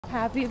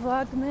Happy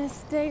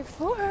Vlogmas Day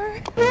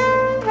 4.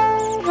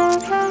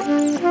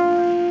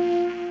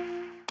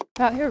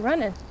 Out here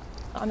running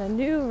on a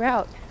new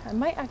route.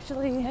 I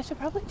should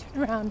probably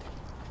turn around.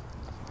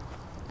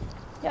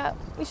 Yeah,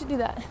 we should do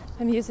that.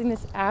 I'm using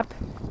this app.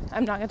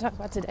 I'm not gonna talk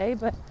about today,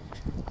 but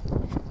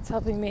it's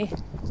helping me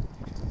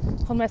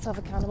hold myself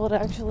accountable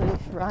to actually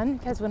run,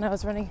 because when I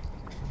was running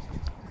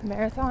the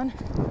marathon,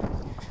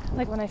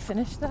 like when I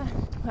finished that,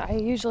 I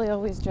usually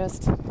always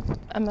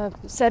I'm a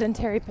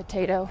sedentary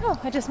potato. Oh,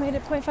 I just made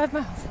it 0.5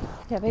 miles.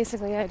 Yeah,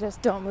 basically I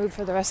just don't move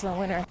for the rest of the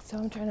winter. So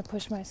I'm trying to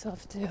push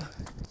myself to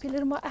be a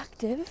little more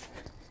active.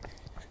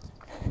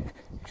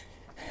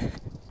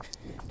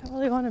 Don't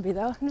really want to be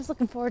though. I'm just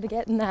looking forward to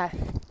getting that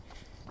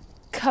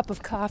cup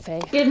of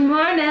coffee. Good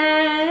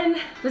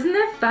morning! Wasn't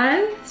that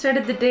fun?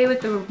 Started the day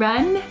with a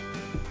run.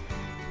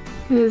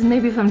 It was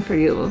maybe fun for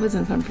you, it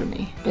wasn't fun for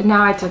me. But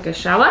now I took a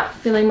shower,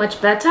 feeling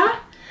much better.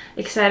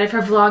 Excited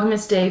for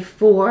Vlogmas Day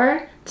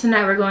 4.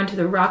 Tonight we're going to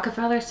the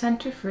Rockefeller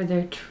Center for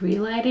their tree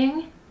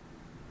lighting,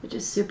 which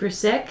is super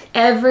sick.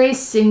 Every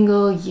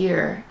single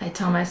year I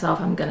tell myself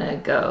I'm gonna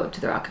go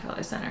to the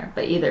Rockefeller Center,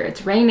 but either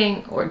it's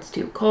raining or it's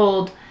too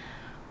cold,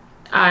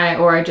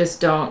 or I just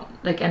don't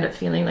like end up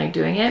feeling like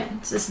doing it.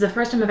 So this is the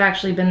first time I've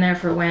actually been there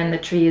for when the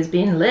tree is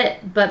being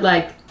lit, but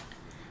like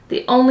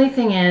the only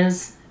thing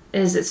is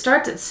it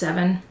starts at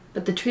 7,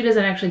 but the tree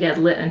doesn't actually get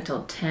lit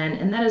until 10,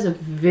 and that is a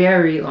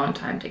very long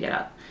time to get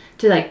up,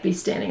 to like be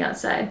standing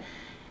outside.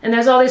 And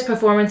there's all these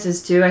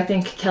performances too. I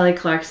think Kelly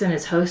Clarkson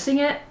is hosting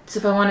it, so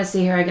if I want to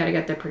see her, I gotta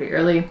get there pretty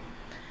early.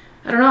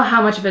 I don't know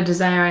how much of a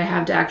desire I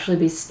have to actually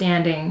be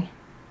standing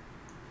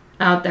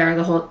out there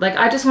the whole, like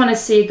I just want to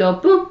see go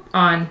boop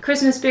on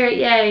Christmas spirit,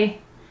 yay,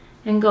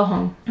 and go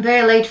home.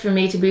 Very late for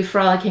me to be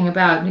frolicking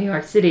about New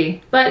York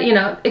City, but you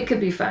know, it could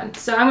be fun.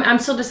 So I'm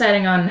still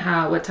deciding on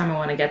what time I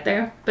want to get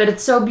there. But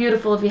it's so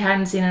beautiful. If you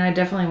hadn't seen it, I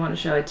definitely want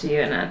to show it to you,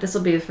 and this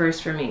will be the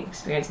first for me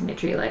experiencing the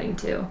tree lighting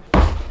too.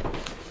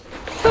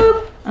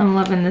 Boop. I'm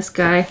loving this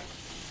guy.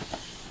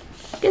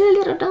 Get a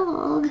little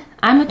dog.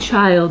 I'm a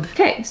child.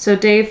 Okay, so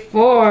day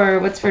 4.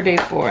 What's for day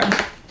 4?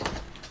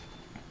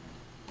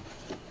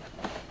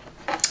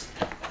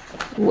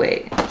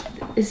 Wait,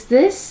 is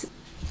this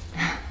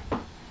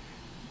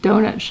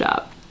donut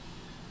shop?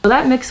 Will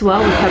that mix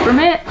well with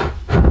peppermint?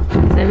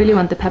 Because I really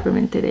want the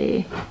peppermint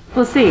today.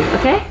 We'll see,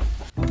 okay?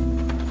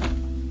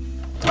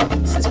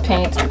 This is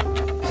paint.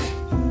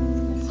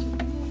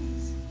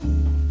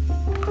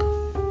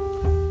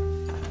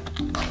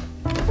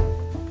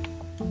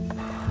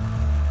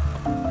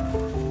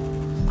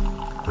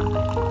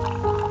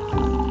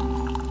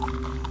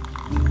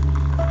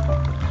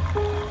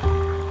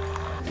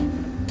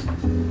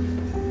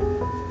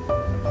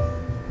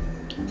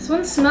 This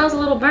one smells a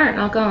little burnt,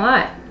 not gonna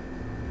lie.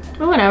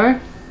 But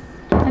whatever,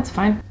 that's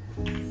fine.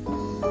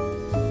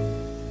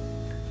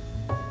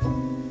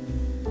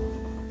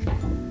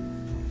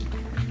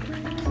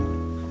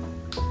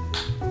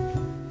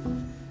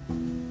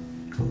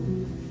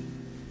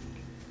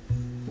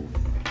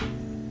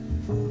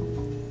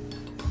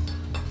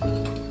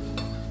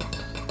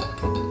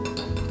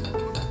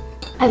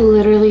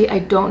 I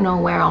don't know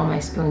where all my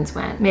spoons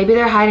went. Maybe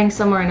they're hiding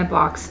somewhere in a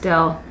box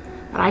still,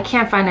 but I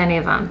can't find any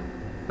of them.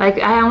 Like,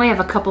 I only have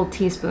a couple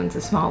teaspoons,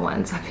 the small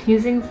ones. I'm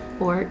using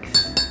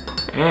forks.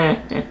 You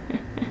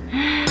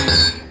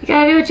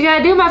gotta do what you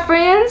gotta do, my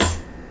friends.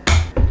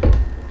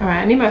 All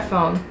right, I need my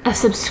phone. A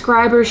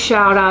subscriber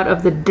shout out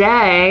of the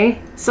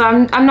day. So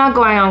I'm not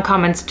going on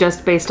comments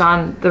just based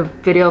on the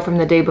video from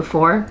the day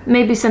before.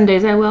 Maybe some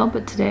days I will,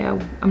 but today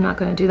I'm not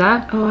gonna do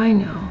that. Oh, I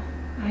know.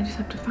 I just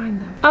have to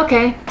find them.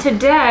 Okay,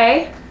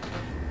 today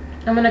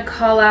I'm gonna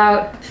call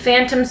out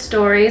Phantom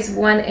Stories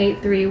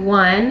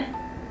 1831.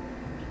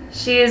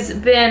 She has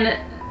been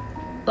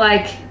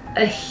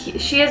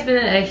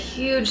a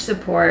huge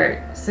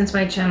support since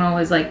my channel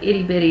was like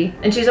itty bitty,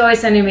 and she's always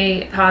sending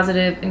me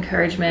positive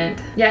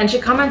encouragement. Yeah, and she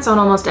comments on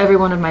almost every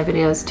one of my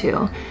videos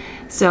too.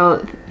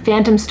 So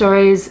Phantom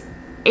Stories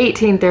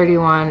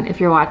 1831, if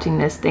you're watching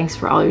this, thanks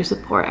for all your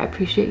support. I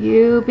appreciate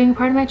you being a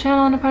part of my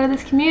channel and a part of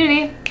this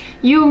community.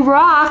 You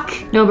rock!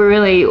 No, but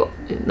really,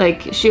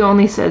 like, she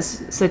only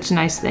says such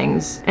nice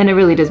things, and it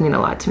really does mean a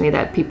lot to me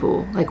that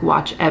people like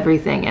watch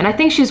everything. And I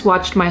think she's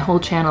watched my whole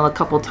channel a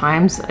couple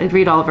times. I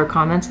read all of her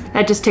comments.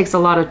 That just takes a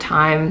lot of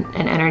time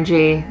and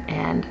energy,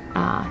 and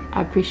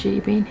I appreciate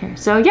you being here.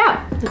 So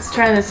yeah, let's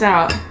try this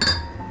out.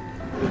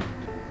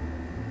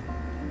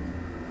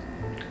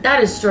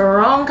 That is a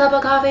strong cup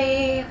of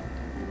coffee.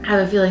 I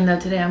have a feeling though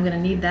today I'm gonna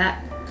need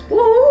that.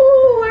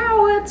 Ooh,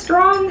 wow, that's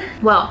strong.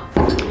 Well,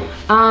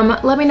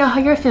 let me know how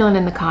you're feeling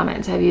in the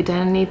comments. Have you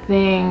done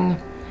anything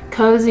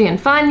cozy and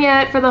fun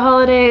yet for the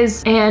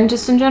holidays? And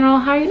just in general,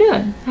 how are you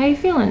doing? How are you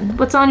feeling?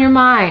 What's on your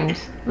mind?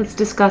 Let's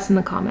discuss in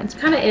the comments.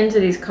 I'm kind of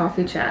into these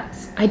coffee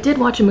chats. I did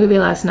watch a movie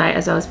last night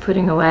as I was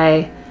putting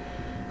away,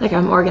 like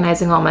I'm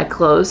organizing all my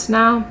clothes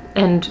now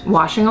and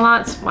washing a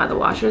lot while the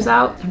washer's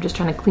out. I'm just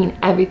trying to clean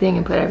everything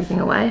and put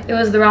everything away. It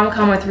was the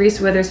rom-com with Reese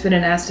Witherspoon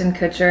and Ashton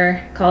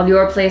Kutcher called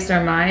Your Place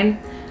or Mine.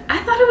 I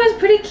thought it was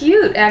pretty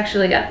cute,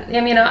 actually. I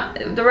mean,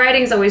 the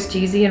writing's always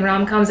cheesy in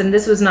rom-coms, and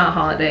this was not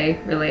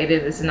holiday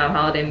related. This is not a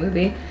holiday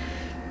movie.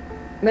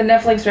 But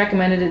Netflix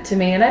recommended it to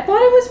me, and I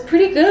thought it was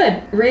pretty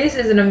good. Reese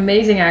is an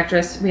amazing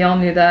actress. We all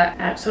knew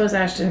that. So is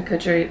Ashton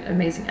Kutcher,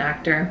 amazing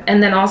actor.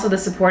 And then also the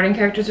supporting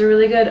characters are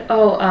really good.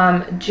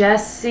 Oh,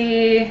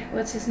 Jesse,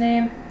 what's his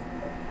name?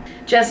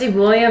 Jesse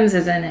Williams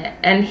is in it,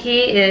 and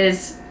he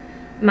is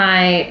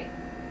my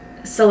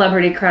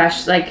celebrity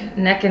crush, like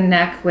neck and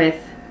neck with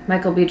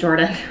Michael B.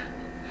 Jordan.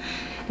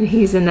 And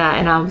he's in that,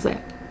 and I was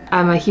like,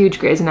 I'm a huge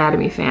Grey's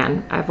Anatomy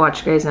fan. I've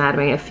watched Grey's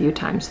Anatomy a few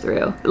times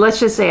through. Let's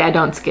just say I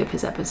don't skip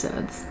his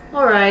episodes.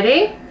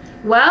 Alrighty,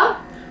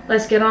 well,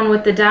 let's get on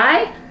with the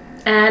day,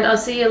 and I'll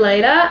see you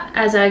later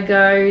as I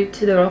go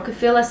to the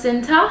Rockefeller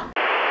Center.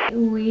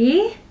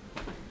 We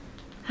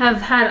have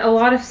had a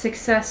lot of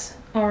success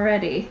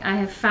already. I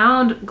have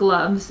found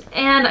gloves,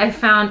 and I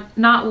found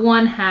not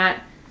one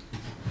hat,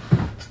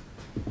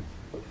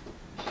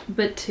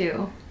 but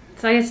two.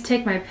 So I get to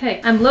take my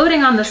pick. I'm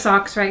loading on the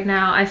socks right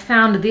now. I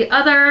found the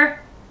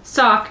other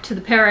sock to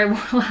the pair I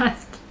wore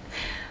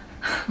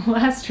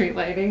last tree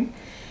lighting,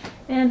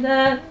 and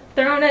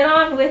throwing it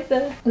on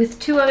with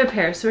two other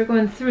pairs. So we're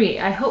going 3.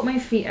 I hope my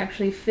feet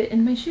actually fit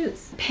in my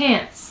shoes.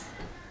 Pants.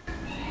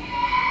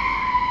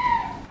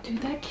 Dude,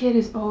 that kid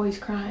is always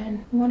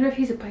crying. I wonder if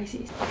he's a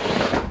Pisces.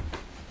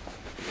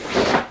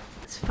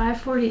 It's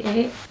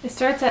 5:48. It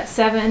starts at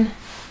 7.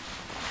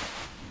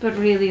 But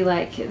really,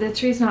 like, the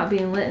tree's not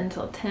being lit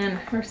until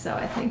 10 or so,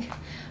 I think.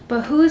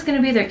 But who is going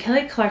to be there?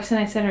 Kelly Clarkson,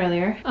 I said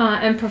earlier.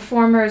 And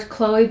performers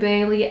Chloe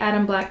Bailey,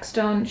 Adam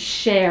Blackstone,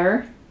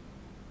 Cher,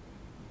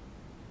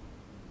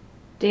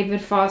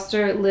 David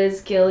Foster,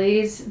 Liz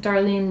Gillies,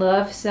 Darlene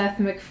Love, Seth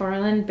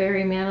MacFarlane,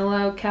 Barry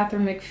Manilow,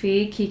 Catherine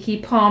McPhee, Kiki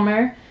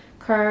Palmer,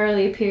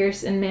 Carly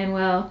Pierce, and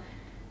Manuel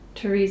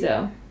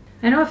Turizo.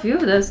 I know a few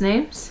of those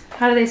names.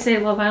 How do they say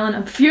Love Island?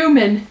 I'm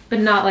fuming, but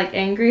not like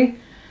angry.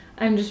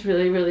 I'm just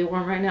really, really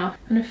warm right now.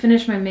 I'm gonna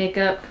finish my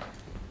makeup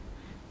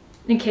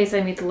in case I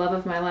meet the love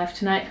of my life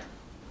tonight.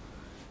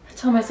 I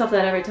tell myself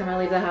that every time I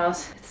leave the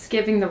house. It's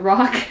giving The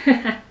Rock.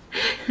 A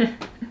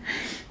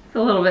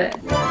little bit.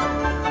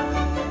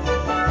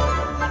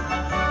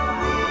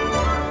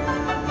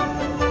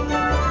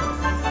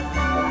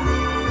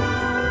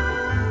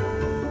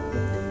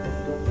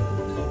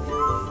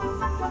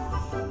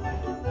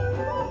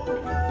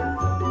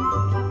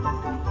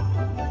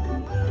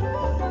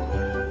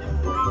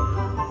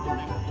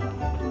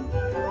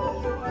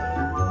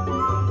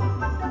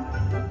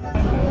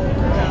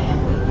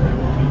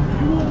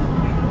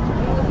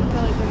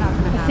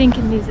 I think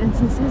in these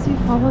instances you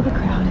follow the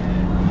crowd.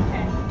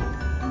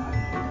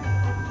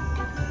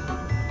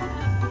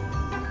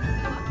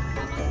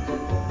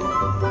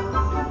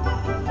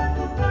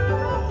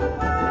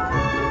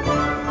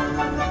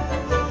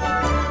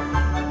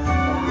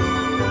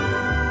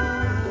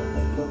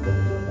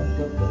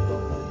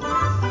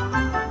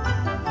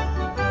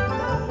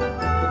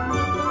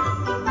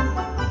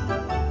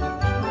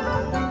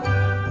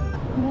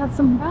 We got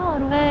some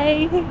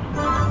Broadway.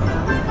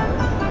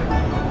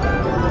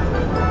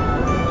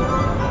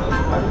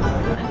 I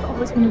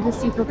always wanted to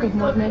see Book of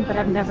Mormon, but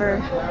I've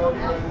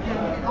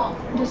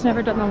just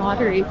never done the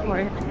lottery for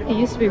it. It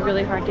used to be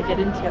really hard to get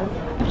into.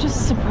 I've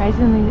just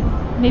surprisingly,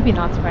 maybe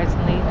not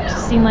surprisingly,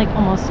 just seen like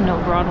almost no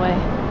Broadway.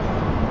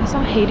 I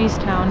saw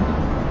Hadestown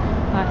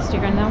last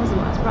year, and that was the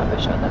last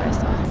Broadway show that I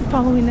saw.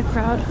 Following the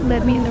crowd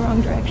led me in the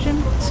wrong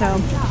direction, so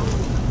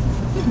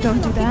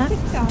don't do that.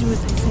 Do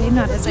as I say,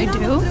 not as I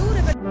do.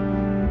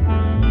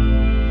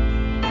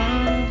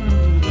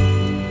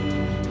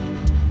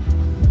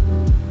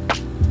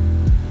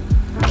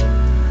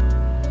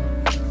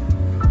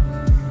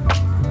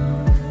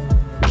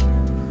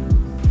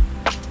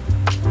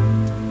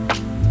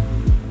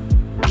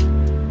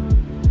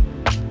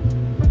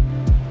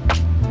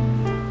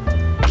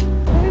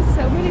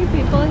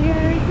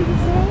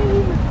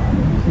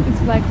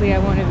 Likely I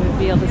won't even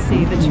be able to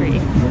see the tree.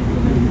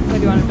 What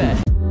do you want to bet?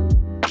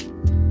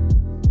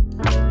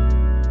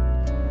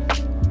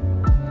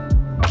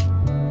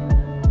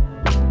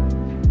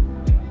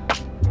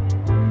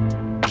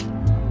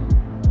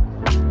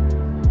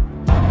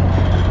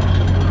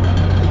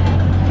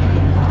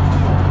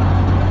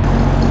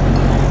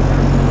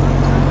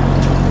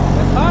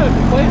 It's hard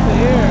to place it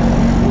here.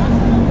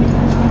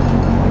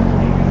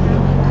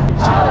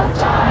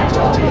 Palestine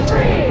will be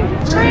free!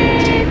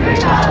 Free, free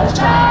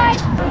Palestine!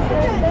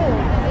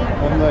 I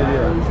have no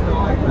idea.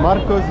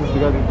 Marcos is the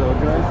guy that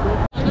organized it.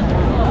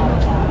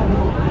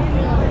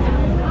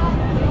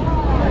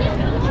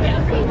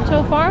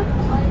 So far,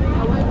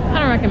 I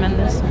don't recommend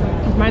this.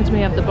 It reminds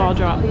me of the ball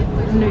drop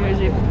on New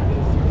Year's Eve.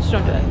 Just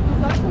don't do it.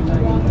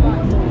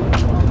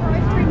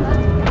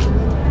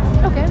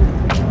 Okay.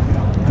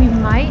 We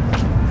might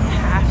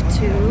have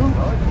to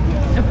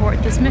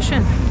abort this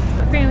mission.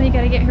 Apparently you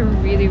gotta get here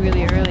really,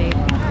 really early.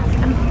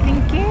 I'm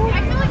thinking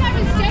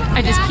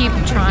I just keep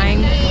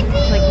trying,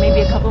 like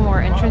maybe a couple more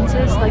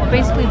entrances. Like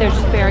basically there's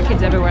just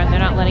barricades everywhere and they're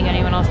not letting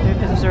anyone else through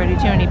because there's already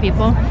too many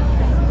people.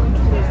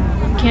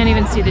 Can't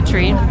even see the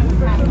tree.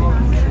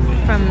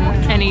 from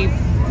any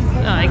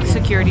like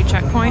security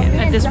checkpoint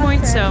at this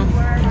point, so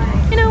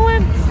you know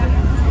what?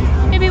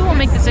 Maybe we'll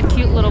make this a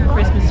cute little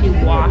Christmassy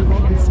walk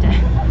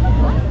instead.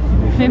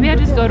 Maybe I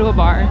just go to a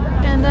bar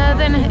and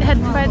then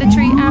head by the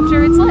tree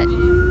after it's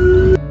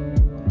lit.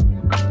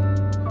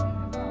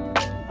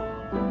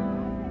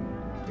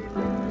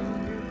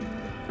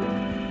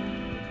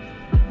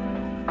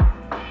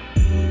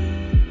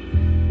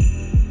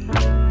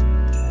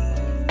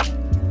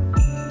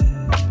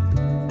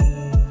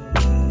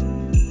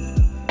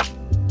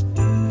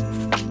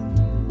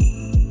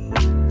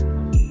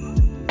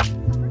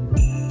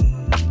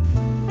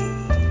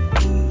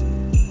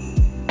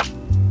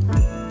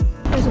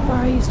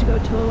 I used to go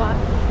to a lot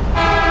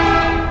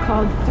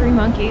called Three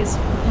Monkeys,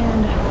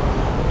 and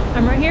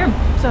I'm right here,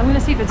 so I'm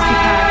gonna see if it's too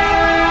packed.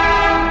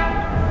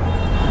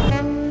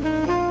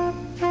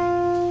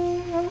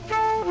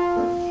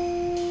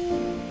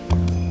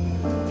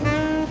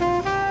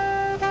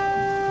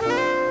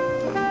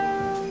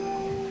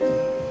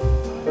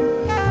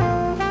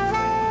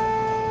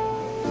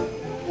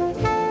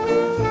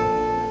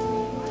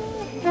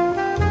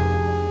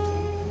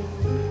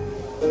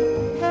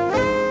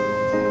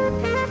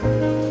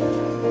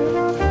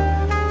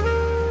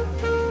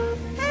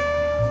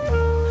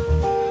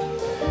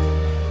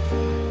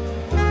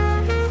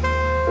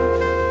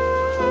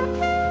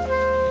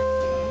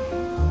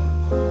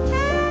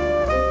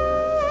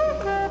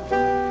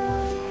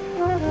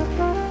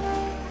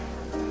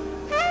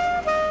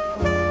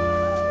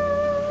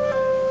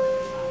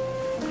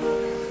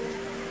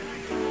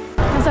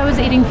 As I was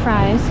eating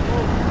fries,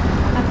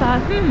 I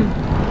thought,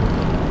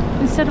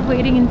 instead of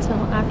waiting until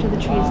after the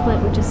tree is lit,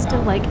 which is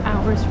still like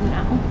hours from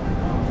now,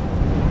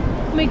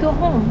 let me go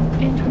home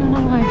and turn on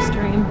a live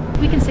stream.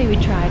 We can say we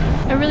tried.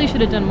 I really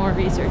should have done more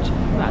research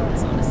about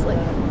this, honestly.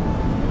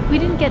 We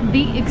didn't get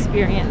the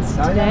experience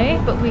today,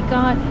 but we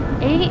got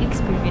a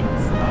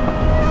experience.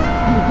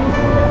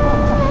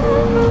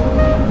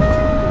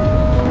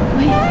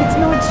 Wait, it's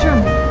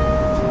Nordstrom.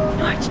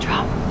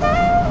 Nordstrom.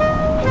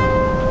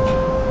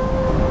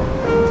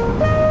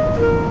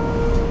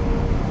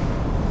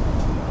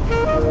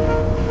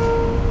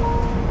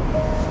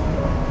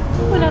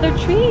 Another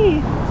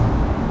tree.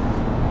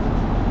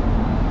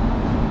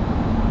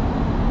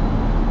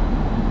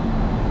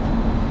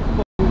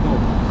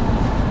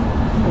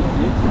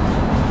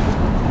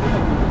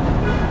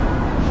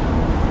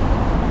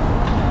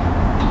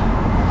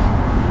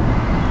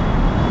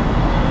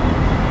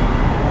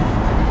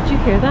 Did you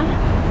hear that?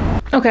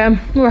 Okay,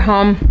 we're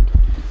home.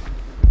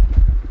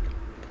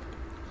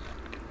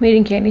 I'm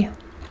eating candy.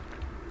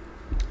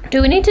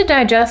 Do we need to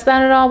digest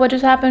that at all? What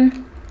just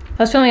happened?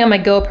 I was filming on my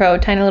GoPro,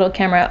 tiny little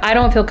camera. I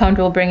don't feel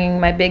comfortable bringing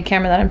my big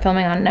camera that I'm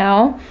filming on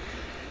now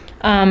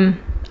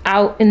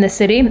out in the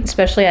city,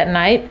 especially at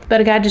night. But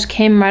a guy just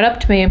came right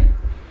up to me and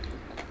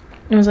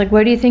was like,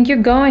 "Where do you think you're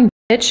going,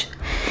 bitch?"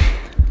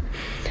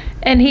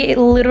 And he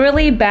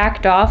literally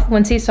backed off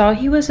once he saw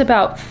he was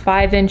about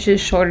 5 inches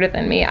shorter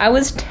than me. I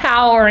was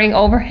towering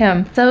over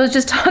him. So I was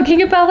just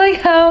talking about like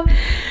how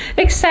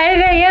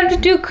excited I am to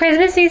do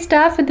Christmassy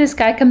stuff. And this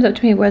guy comes up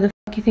to me, "Where the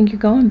fuck you think you're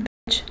going,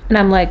 bitch?" And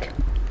I'm like,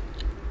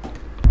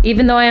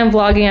 even though I am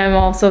vlogging, I'm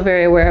also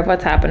very aware of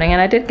what's happening.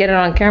 And I did get it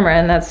on camera,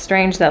 and that's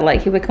strange that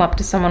like he would come up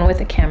to someone with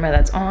a camera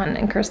that's on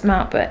and curse them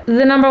out. But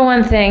the number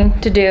one thing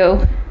to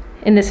do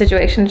in this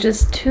situation is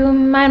just to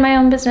mind my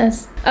own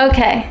business.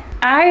 Okay,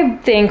 I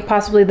think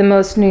possibly the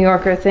most New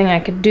Yorker thing I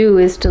could do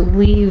is to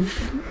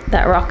leave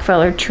that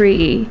Rockefeller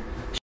Tree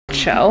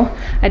show.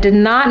 I did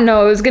not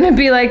know it was gonna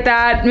be like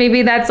that.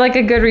 Maybe that's like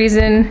a good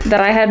reason that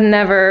I had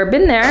never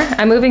been there.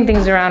 I'm moving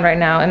things around right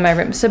now in my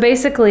room. So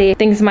basically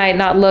things might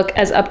not look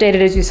as updated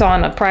as you saw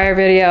in a prior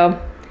video,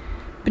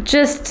 but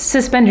just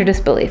suspend your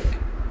disbelief.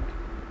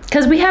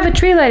 Because we have a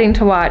tree lighting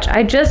to watch.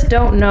 I just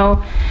don't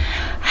know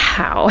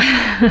how.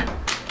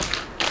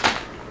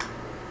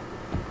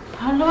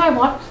 How do I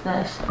watch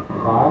this?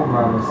 5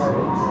 minus 6.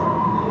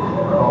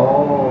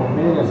 Oh,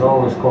 min is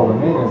always called a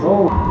min is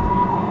always.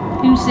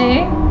 Can you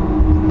see?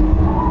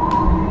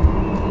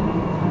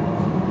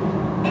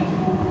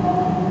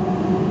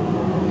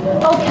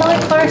 Oh, Kelly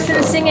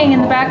Clarkson singing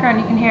in the background,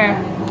 you can hear.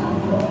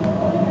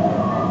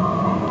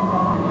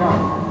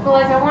 But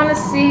like, I want to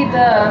see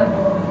the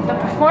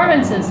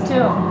performances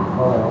too.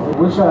 Oh,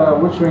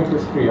 which drink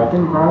is free? I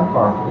think Grand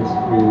Park is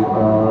free.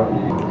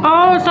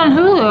 Oh, it's on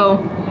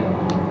Hulu.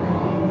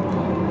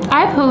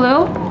 I have Hulu.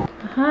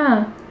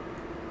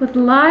 With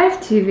live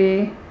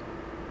TV.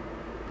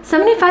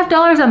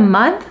 $75 a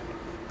month?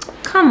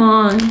 Come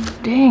on.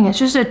 Dang, it's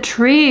just a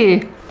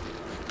tree.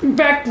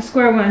 Back to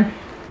square one.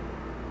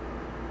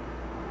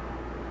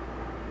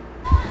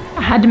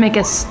 I had to make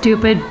a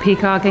stupid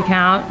Peacock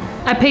account.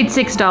 I paid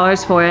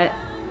 $6 for it,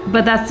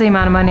 but that's the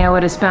amount of money I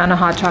would have spent on a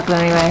hot chocolate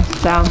anyway.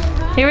 So,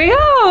 here we go.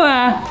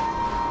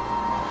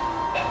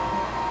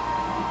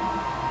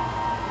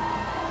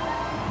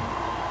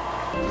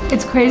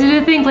 It's crazy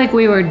to think like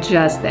we were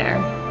just there.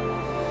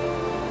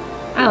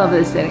 I love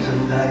this city.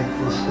 Tonight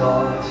the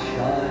stars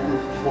shine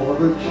for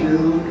the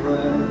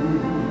children.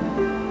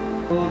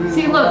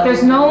 See, look,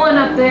 there's no one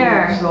up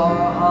there.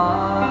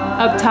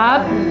 Up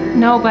top,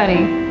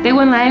 nobody. They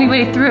wouldn't let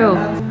anybody through.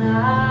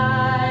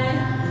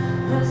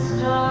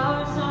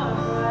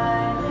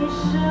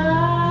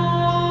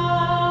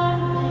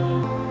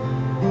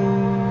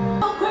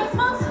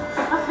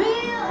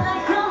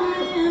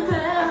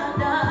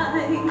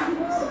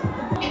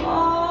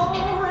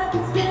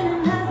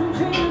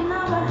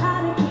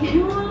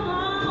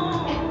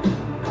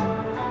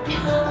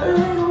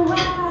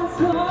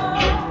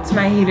 It's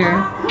my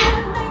heater.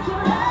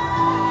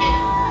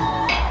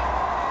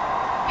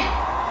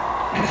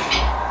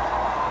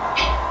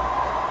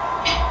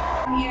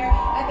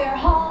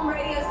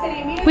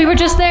 We were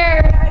just there.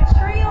 A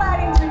tree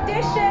lighting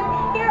tradition.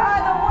 Here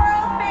are the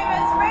world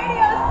famous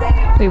Radio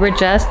City. We were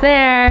just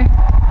there.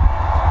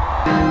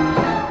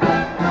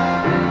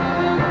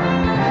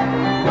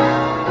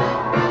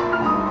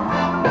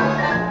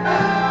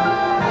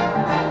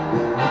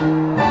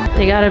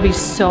 They gotta be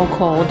so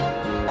cold.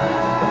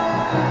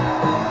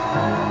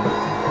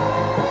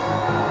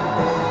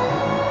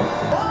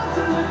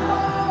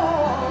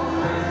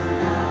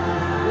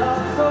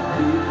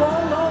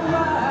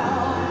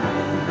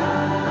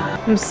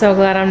 I'm so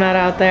glad I'm not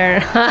out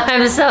there.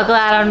 I'm so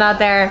glad I'm not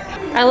there.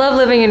 I love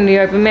living in New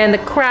York, but man, the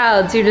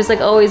crowds, you're just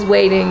like always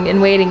waiting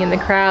and waiting in the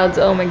crowds.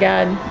 Oh my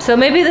God. So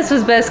maybe this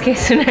was best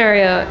case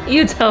scenario.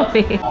 You tell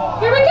me. Here we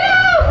go!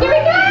 Here we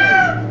go!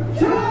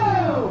 2,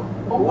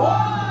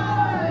 1!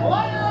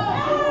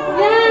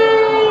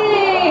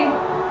 Yay!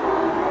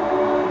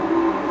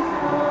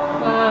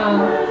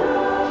 Wow.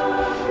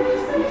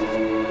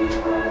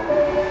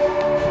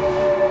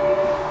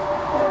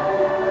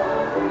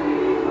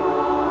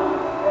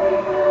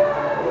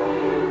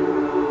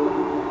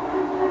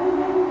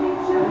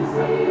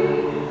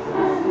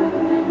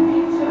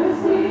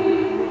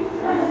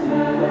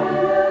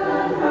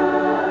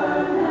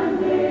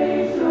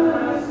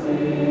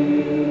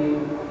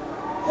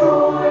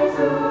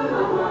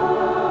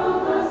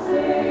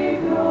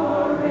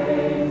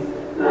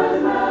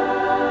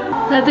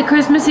 Let the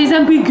Christmas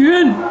season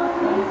begin!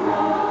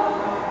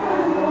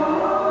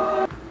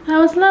 That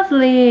was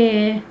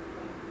lovely.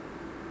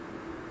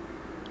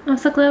 I'm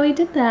so glad we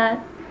did that.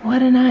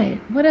 What a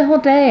night. What a whole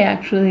day,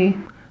 actually.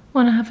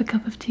 Wanna have a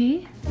cup of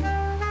tea?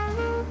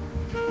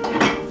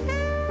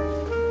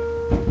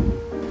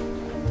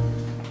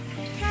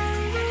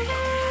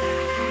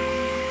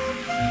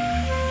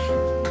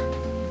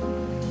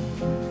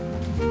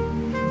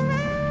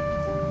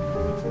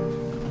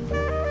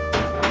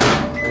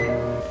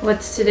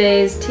 What's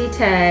today's tea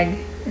tag?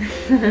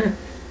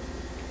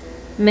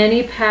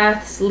 Many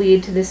paths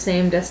lead to the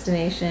same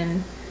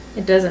destination.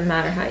 It doesn't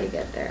matter how you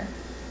get there.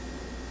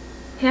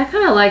 Yeah, I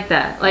kind of like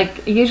that.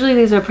 Like, usually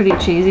these are pretty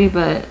cheesy,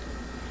 but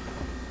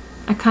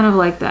I kind of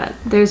like that.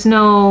 There's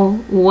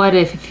no what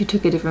if you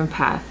took a different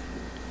path,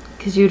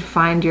 because you'd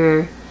find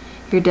your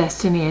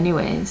destiny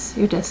anyways.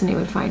 Your destiny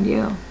would find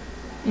you.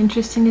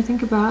 Interesting to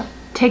think about.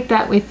 Take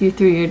that with you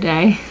through your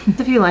day.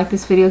 If you like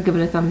this video, give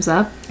it a thumbs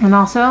up. And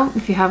also,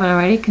 if you haven't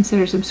already,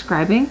 consider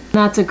subscribing.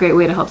 That's a great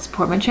way to help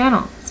support my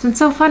channel. It's been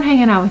so fun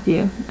hanging out with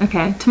you.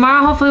 Okay,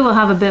 tomorrow hopefully we'll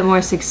have a bit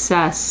more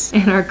success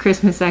in our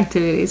Christmas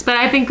activities. But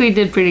I think we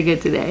did pretty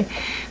good today.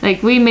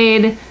 Like, we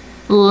made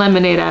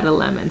lemonade out of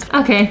lemons.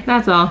 Okay,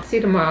 that's all. See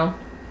you tomorrow.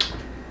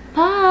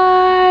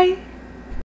 Bye!